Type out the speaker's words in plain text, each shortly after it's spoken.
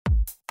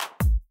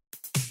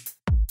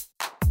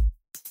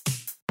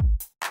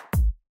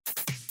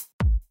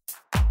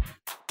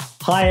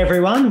Hi,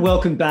 everyone.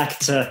 Welcome back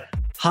to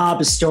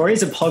Harbour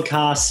Stories, a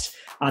podcast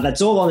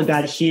that's all on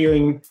about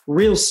hearing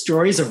real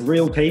stories of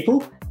real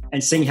people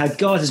and seeing how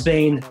God has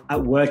been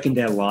at work in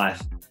their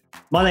life.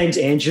 My name's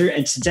Andrew,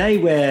 and today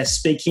we're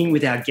speaking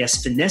with our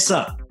guest,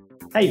 Vanessa.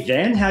 Hey,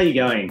 Van, how are you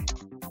going?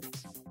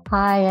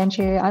 Hi,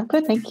 Andrew. I'm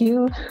good, thank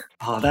you.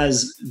 Oh, that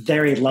is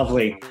very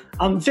lovely.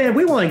 Van,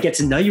 we want to get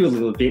to know you a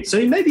little bit.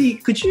 So maybe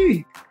could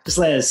you just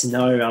let us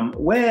know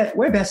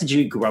whereabouts did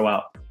you grow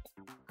up?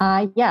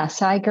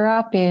 So I grew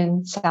up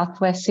in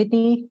southwest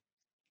Sydney,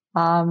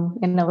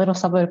 in a little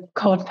suburb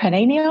called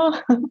Panania.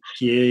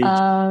 Cute.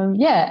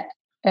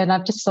 And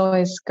I've just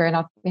always grown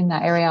up in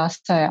that area.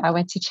 So I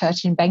went to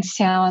church in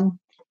Bankstown,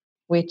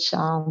 which,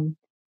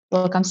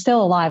 look, I'm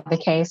still alive,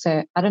 okay?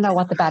 So I don't know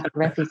what the bad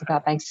rep is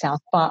about Bankstown,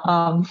 but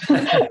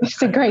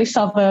it's a great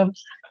suburb,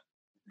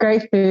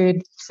 great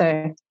food.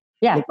 So,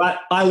 yeah. Look,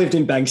 I lived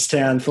in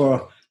Bankstown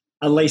for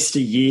at least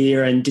a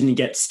year and didn't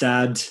get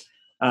stabbed.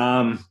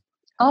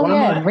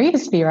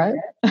 Revesby, right?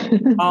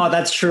 Oh,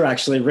 that's true,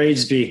 actually,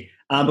 Revesby.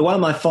 But one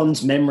of my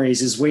fond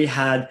memories is we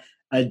had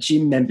a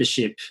gym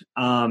membership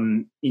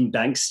in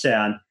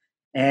Bankstown,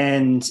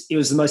 and it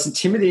was the most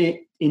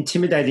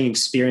intimidating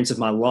experience of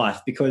my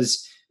life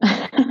because,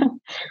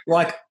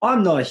 like,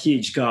 I'm not a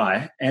huge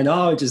guy, and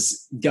I would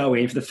just go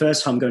in for the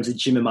first time going to the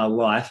gym in my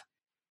life,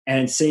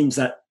 and it seems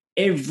that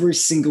every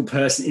single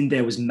person in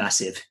there was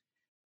massive.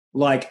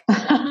 Like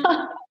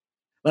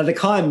the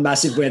kind of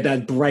massive where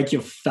they'd break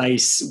your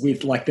face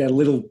with like their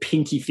little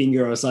pinky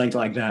finger or something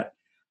like that.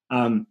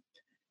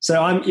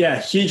 So I'm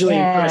hugely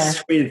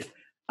impressed with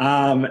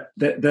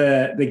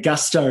the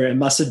gusto it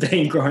must have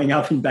been growing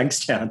up in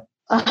Bankstown.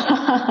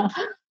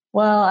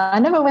 Well, I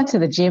never went to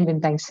the gym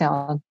in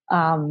Bankstown.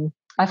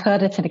 I've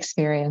heard it's an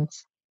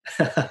experience.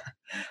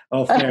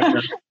 Oh, fair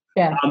enough.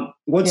 Yeah.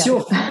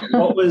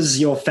 What was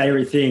your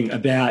favorite thing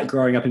about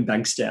growing up in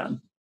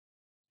Bankstown?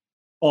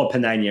 Or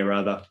Panania,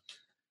 rather?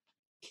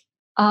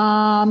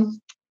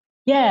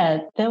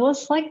 There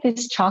was like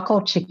this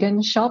charcoal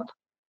chicken shop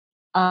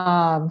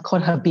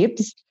called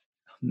Habib's.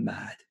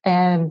 Mad.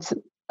 And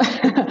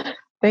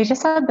they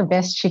just had the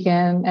best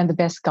chicken and the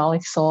best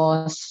garlic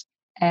sauce.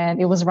 And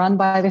it was run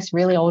by this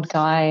really old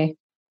guy.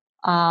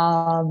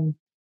 That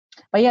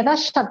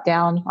shut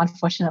down,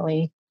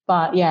 unfortunately.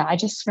 But yeah, I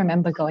just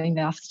remember going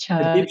there after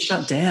church. Habib's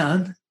shut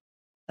down?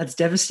 That's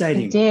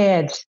devastating. It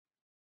did.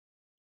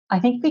 I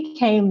think it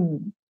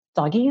became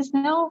Dougie's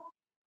now.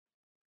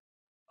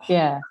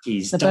 Yeah,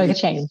 the burger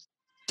chain.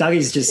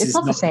 Dougie's just it's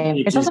not the same.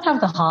 It doesn't have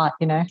the heart,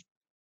 you know.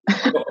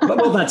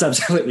 well, that's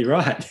absolutely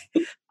right.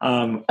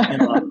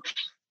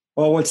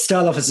 What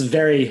started off as a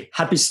very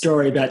happy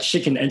story about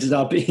chicken ended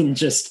up in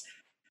just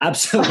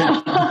absolute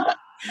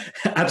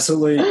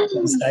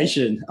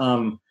devastation.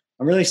 I'm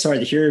really sorry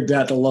to hear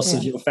about the loss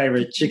of your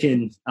favorite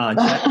chicken.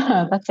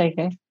 That's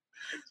okay.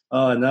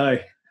 Oh no.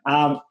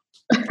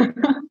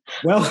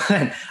 Well,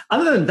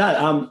 other than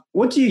that,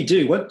 what do you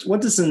do?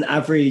 What does an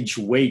average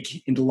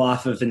week in the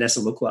life of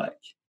Vanessa look like?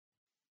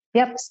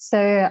 Yep.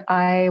 So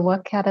I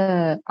work at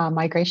a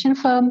migration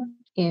firm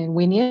in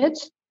Wynyard.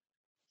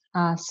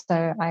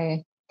 So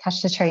I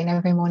catch the train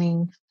every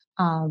morning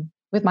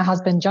with my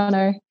husband,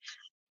 Jono,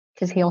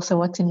 because he also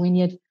works in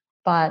Wynyard.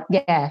 But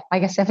yeah, I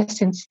guess ever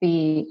since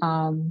the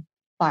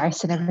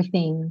virus and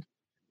everything,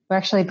 we're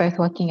actually both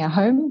working at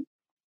home.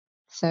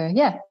 So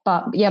yeah,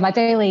 my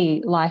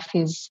daily life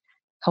is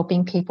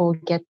helping people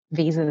get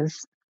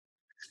visas.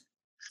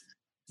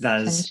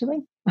 That is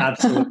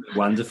absolutely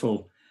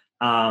wonderful.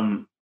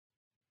 Wow,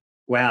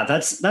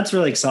 that's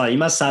really exciting. You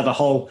must have a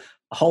whole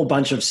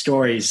bunch of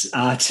stories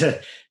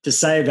to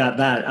say about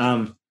that.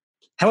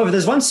 However,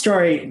 there's one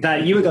story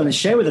that you were going to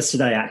share with us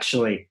today,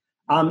 actually.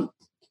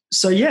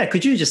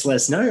 Could you just let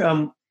us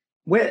know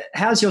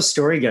how's your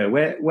story go?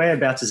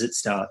 Whereabouts does it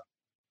start?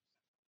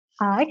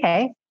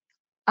 Okay.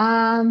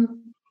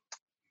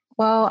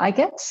 Well, I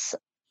guess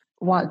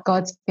what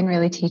God's been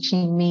really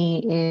teaching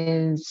me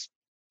is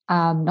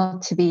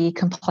not to be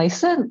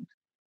complacent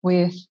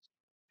with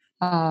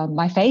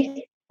my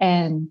faith.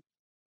 And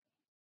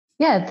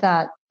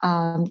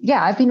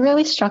I've been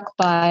really struck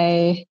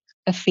by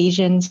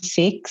Ephesians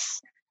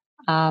 6.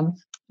 I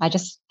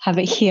just have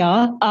it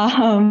here.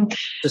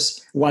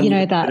 Just one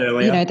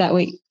that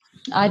we.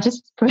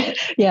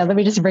 Let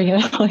me just bring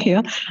it all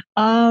here.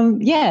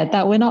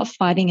 That we're not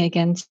fighting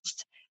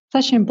against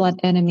flesh and blood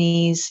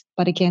enemies,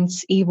 but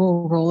against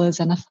evil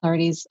rulers and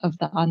authorities of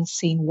the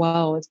unseen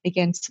world,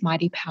 against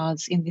mighty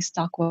powers in this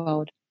dark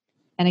world,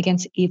 and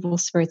against evil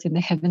spirits in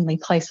the heavenly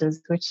places,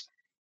 which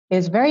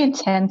is very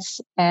intense.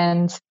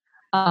 And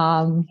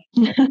I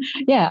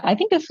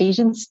think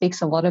Ephesians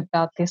speaks a lot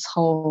about this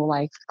whole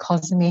like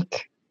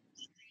cosmic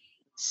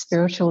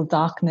spiritual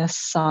darkness,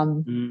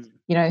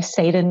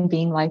 Satan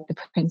being like the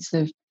prince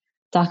of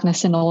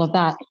darkness and all of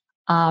that.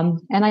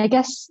 And I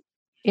guess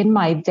in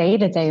my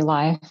day-to-day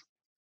life,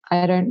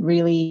 I don't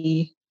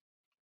really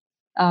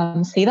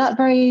see that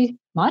very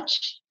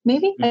much,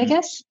 maybe, I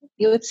guess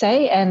you would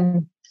say.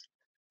 And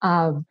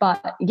I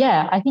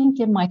think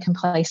in my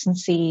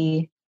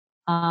complacency,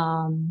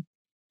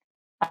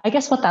 I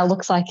guess what that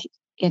looks like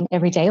in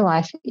everyday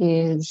life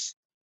is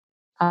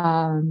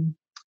not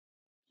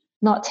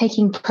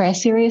taking prayer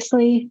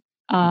seriously,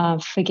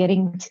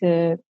 forgetting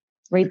to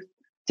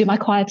do my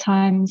quiet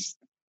times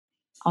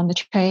on the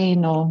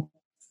train, or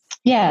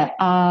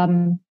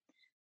and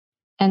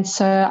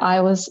so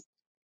I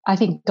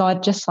think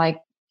God just like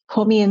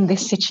put me in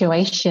this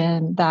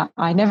situation that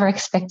I never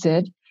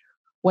expected,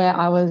 where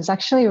I was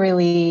actually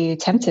really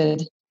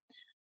tempted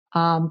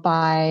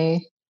by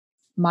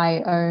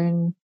my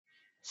own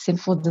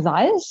sinful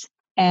desires.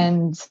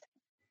 And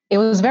it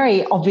was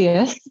very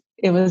obvious.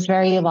 It was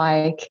very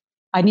like,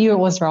 I knew it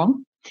was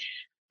wrong.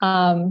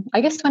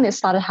 I guess when it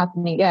started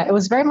happening, it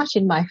was very much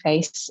in my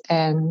face.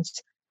 And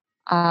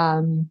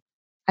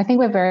I think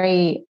we're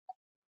very,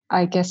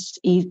 I guess,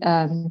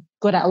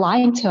 good at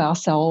lying to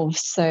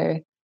ourselves. So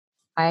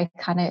I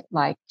kind of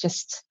like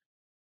just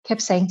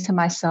kept saying to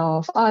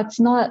myself, oh, it's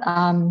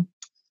not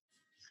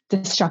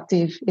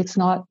destructive. It's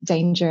not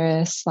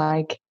dangerous.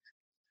 Like,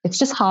 it's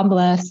just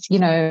harmless.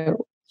 I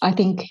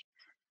think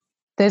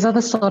there's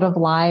other sort of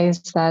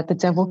lies that the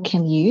devil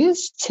can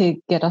use to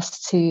get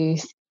us to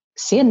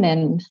sin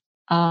and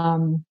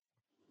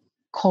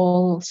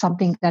call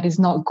something that is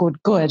not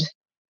good, good,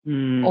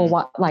 or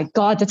what like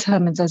God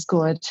determines as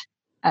good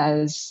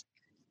as,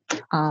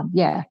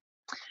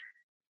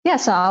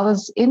 So I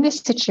was in this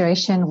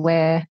situation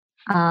where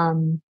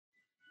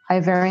I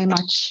very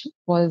much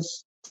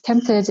was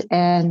tempted,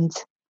 and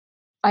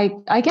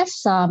I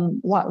guess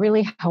what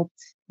really helped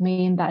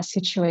me in that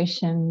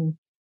situation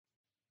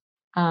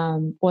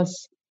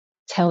was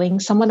telling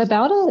someone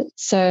about it.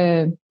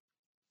 So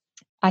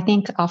I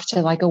think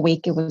after like a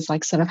week, it was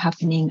like sort of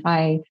happening.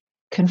 I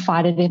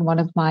confided in one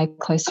of my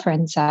close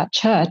friends at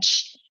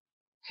church,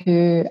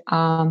 who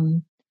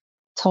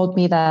told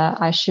me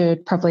that I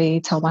should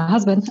probably tell my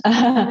husband,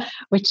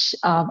 which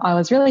I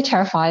was really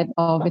terrified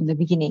of in the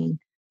beginning.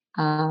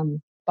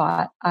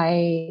 But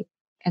I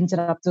ended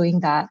up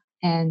doing that.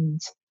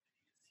 And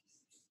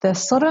the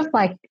sort of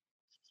like,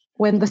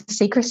 when the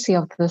secrecy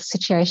of the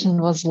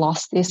situation was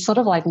lost, it sort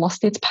of like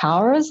lost its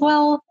power as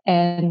well.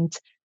 And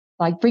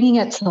like bringing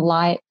it to the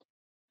light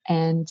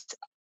and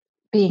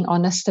being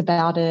honest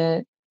about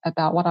it,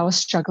 about what I was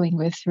struggling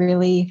with,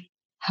 really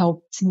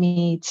helped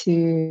me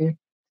to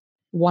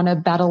want to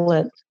battle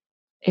it,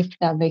 if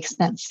that makes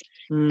sense.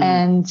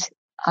 And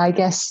I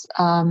guess,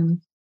 I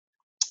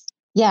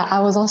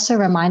was also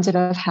reminded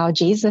of how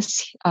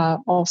Jesus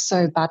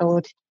also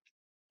battled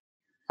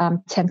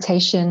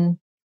temptation.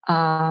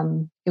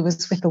 It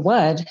was with the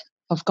word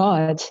of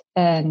God,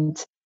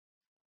 and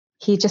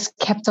he just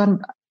kept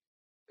on,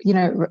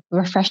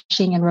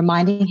 refreshing and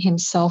reminding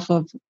himself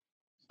of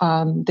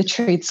the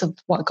truths of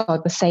what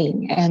God was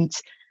saying. And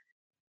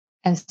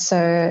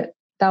so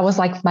that was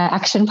like my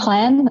action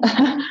plan.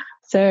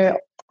 So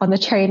on the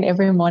train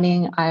every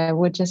morning, I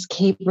would just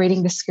keep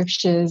reading the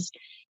scriptures,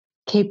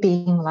 keep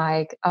being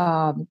like,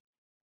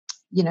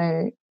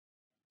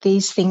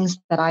 these things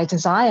that I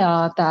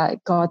desire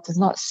that God does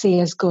not see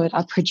as good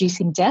are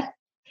producing death.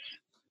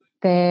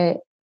 They're,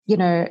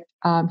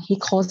 he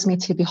calls me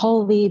to be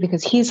holy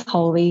because he's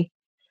holy.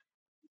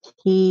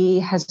 He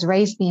has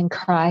raised me in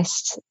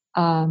Christ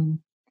to,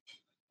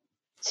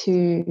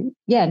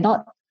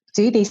 not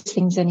do these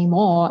things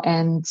anymore,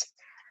 and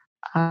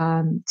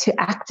to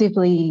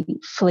actively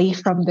flee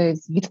from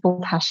those youthful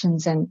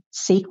passions and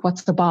seek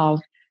what's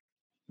above.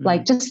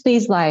 Like just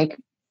these like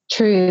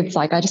truths,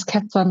 like I just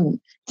kept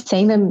on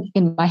saying them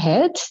in my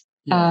head.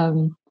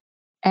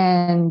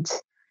 And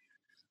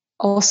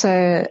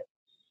also,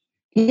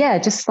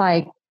 just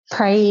like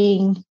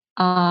praying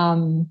a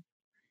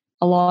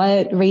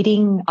lot,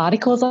 reading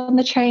articles on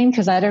the train,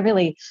 because I don't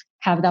really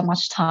have that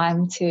much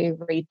time to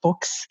read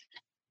books.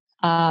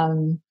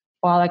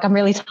 Like I'm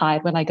really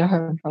tired when I go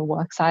home from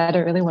work, so I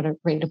don't really want to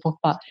read a book.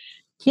 But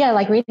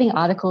like reading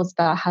articles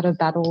about how to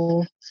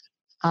battle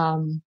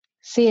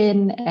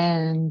sin,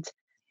 and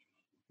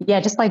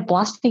just like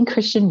blasting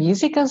Christian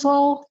music as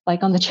well,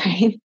 like on the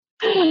train,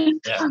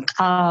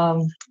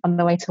 on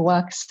the way to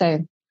work.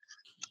 So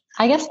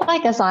I guess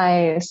like as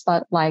I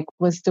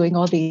was doing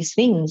all these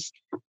things,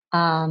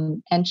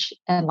 and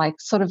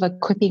like sort of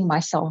equipping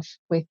myself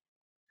with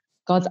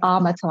God's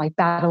armor to like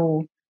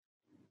battle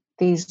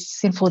these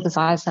sinful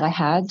desires that I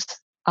had,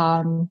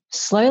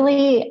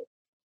 slowly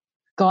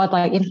God,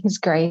 like in his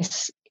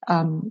grace,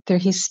 through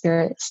his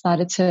spirit,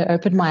 started to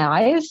open my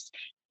eyes.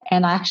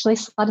 And I actually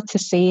started to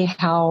see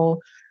how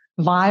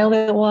vile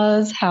it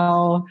was,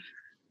 how,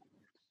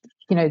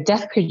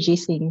 death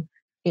producing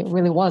it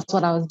really was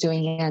what I was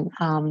doing. And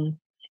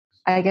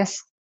I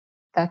guess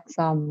that's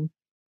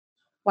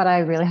what I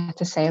really have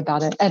to say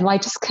about it. And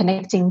like just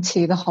connecting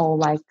to the whole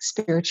like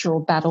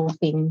spiritual battle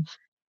thing,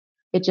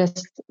 it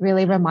just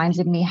really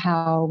reminded me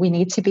how we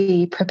need to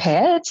be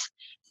prepared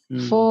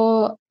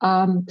for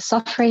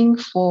suffering,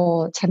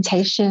 for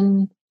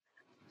temptation.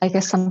 I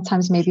guess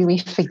sometimes maybe we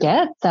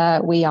forget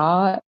that we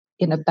are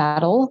in a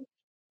battle.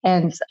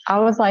 And I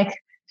was like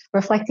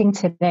reflecting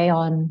today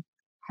on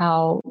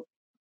how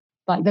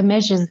like the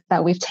measures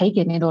that we've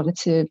taken in order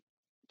to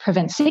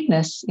prevent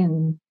sickness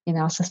in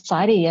our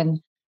society,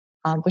 and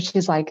which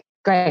is like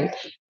great.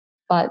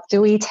 But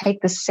do we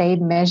take the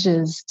same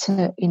measures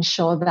to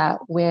ensure that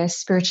we're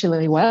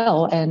spiritually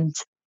well and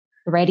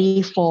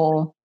ready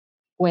for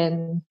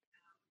when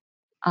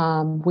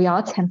we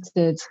are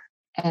tempted?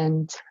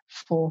 And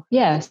so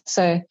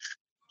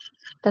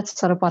that's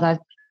sort of what I've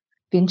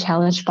been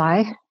challenged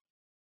by.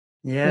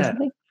 Yeah.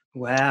 Recently.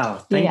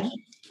 Wow. Thank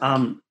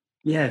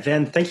you.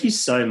 Van, thank you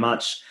so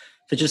much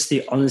for just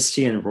the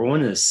honesty and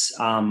rawness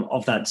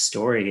of that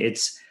story.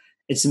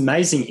 It's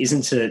amazing,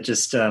 isn't it?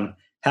 Just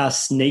how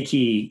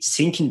sneaky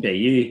sin can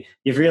be.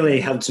 You've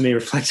really helped me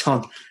reflect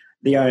on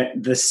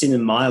the sin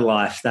in my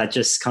life that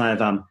just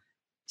kind of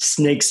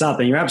sneaks up.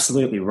 And you're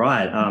absolutely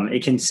right.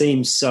 It can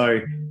seem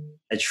so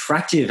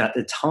attractive at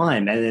the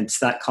time, and it's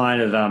that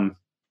kind of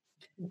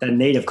the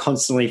need of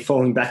constantly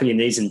falling back on your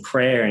knees in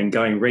prayer and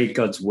going read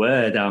God's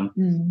word,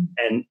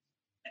 and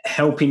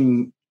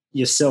helping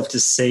yourself to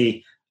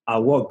see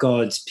what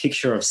God's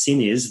picture of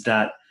sin is,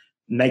 that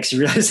makes you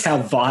realize how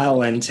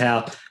vile and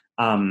how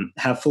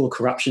full of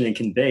corruption it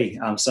can be.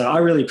 So I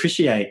really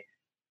appreciate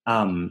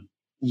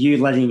you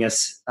letting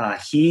us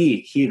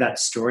hear that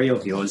story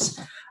of yours.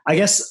 I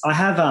guess I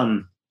have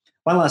one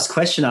last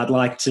question I'd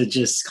like to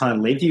just kind of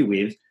leave you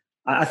with.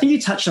 I think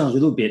you touched on a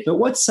little bit, but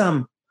what are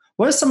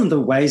some of the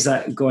ways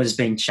that God has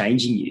been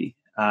changing you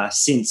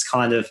since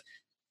kind of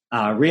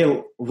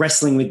real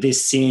wrestling with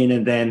this sin,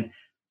 and then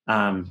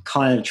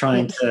kind of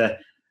trying to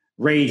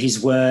read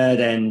his word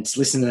and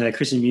listen to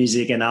Christian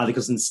music and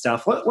articles and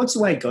stuff? What's the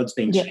way God's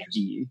been changing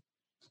you?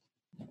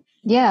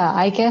 Yeah,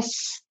 I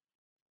guess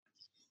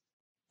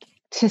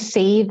to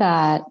see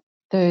that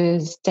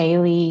those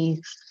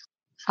daily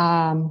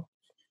habits,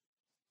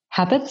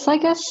 I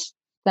guess,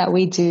 that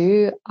we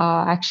do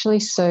are actually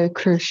so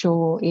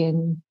crucial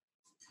in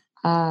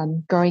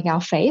growing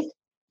our faith.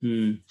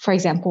 For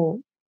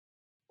example,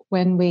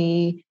 when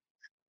we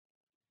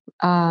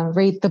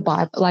read the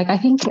Bible, like I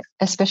think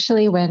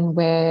especially when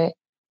we're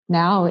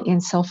now in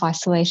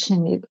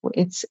self-isolation,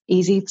 it's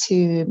easy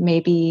to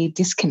maybe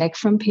disconnect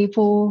from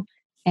people.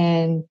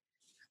 And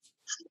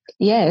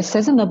it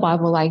says in the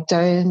Bible, like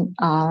don't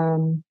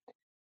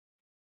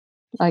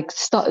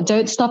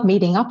stop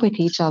meeting up with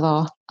each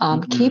other.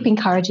 Keep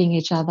encouraging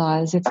each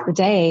other as it's the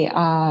day.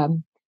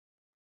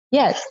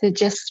 To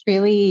just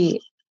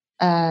really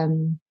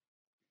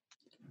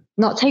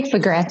not take for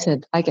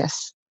granted, I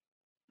guess,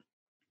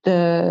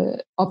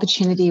 the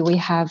opportunity we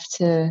have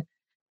to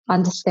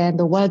understand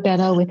the word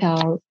better with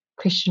our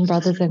Christian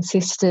brothers and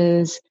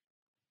sisters,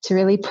 to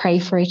really pray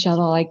for each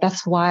other. Like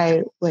that's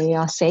why we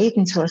are saved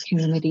into a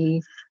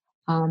community.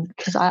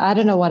 Because I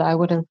don't know what I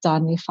would have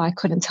done if I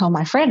couldn't tell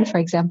my friend, for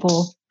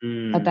example,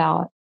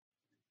 about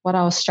what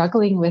I was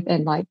struggling with,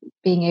 and like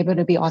being able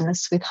to be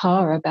honest with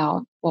her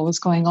about what was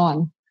going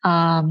on.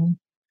 And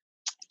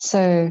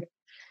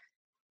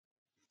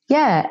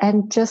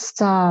just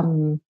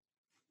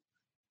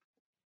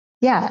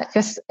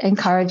just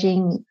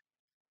encouraging.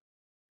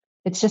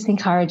 It's just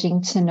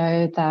encouraging to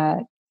know that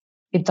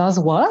it does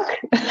work.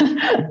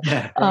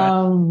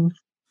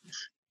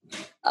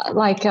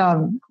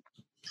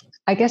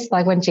 I guess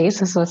like when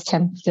Jesus was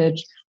tempted,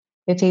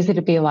 it's easy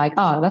to be like,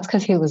 oh, that's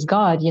because he was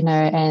God,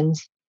 and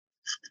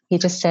he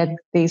just said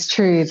these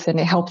truths and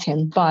it helped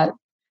him. But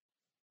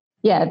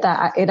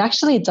that it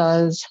actually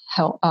does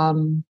help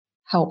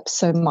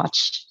so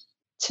much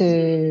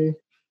to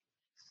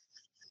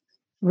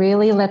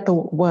really let the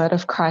word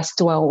of Christ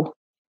dwell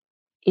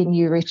in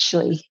you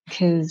richly,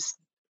 because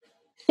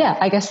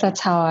I guess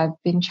that's how I've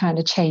been trying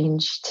to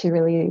change, to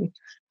really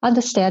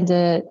understand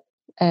it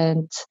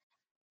and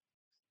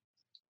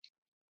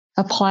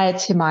apply it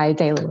to my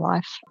daily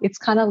life. It's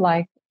kind of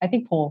like, I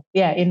think Paul,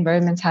 in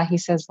Romans, how he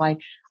says like,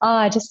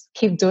 I just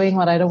keep doing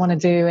what I don't want to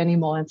do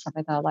anymore and stuff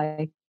like that.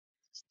 Like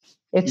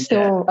it's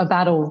still a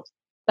battle.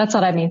 That's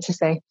what I mean to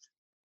say.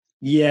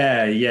 You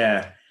know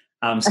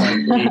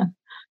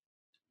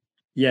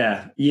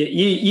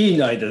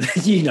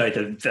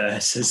the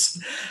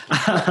verses.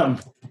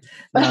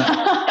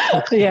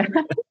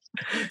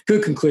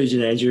 Good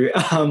conclusion, Andrew.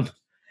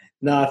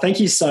 Thank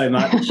you so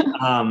much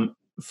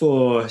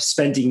for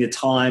spending the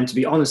time to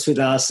be honest with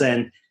us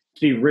and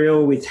to be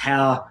real with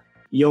how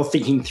you're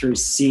thinking through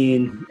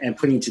sin and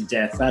putting it to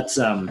death. That's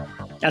a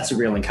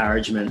real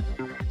encouragement.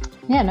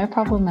 Yeah, no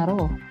problem at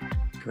all.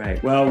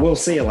 Great. Well, we'll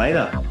see you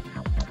later.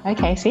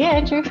 Okay, see you,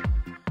 Andrew.